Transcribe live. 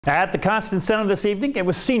At the Constant Center this evening, it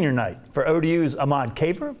was senior night for ODU's Ahmad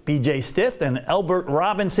Kaver, B.J. Stith, and Elbert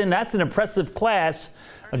Robinson. That's an impressive class.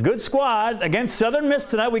 A good squad against Southern Miss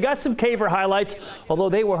tonight. We got some Kaver highlights, although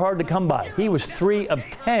they were hard to come by. He was 3 of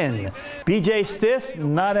 10. B.J. Stith,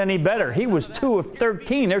 not any better. He was 2 of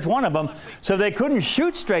 13. There's one of them. So they couldn't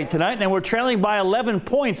shoot straight tonight, and we're trailing by 11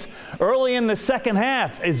 points early in the second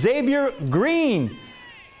half. Xavier Green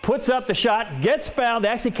puts up the shot, gets fouled. They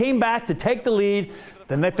actually came back to take the lead.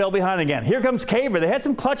 Then they fell behind again. Here comes Kaver. They had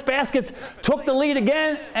some clutch baskets, took the lead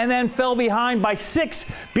again, and then fell behind by 6.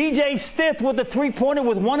 B.J. Stith with the three-pointer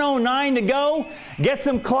with 1:09 to go. Gets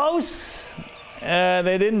them close.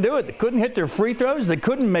 They didn't do it. They couldn't hit their free throws. They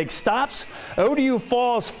couldn't make stops. ODU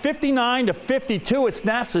falls 59-52. It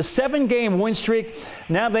snaps a 7-game win streak.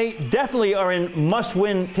 Now they definitely are in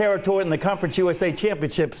must-win territory in the Conference USA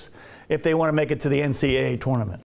Championships if they want to make it to the NCAA tournament.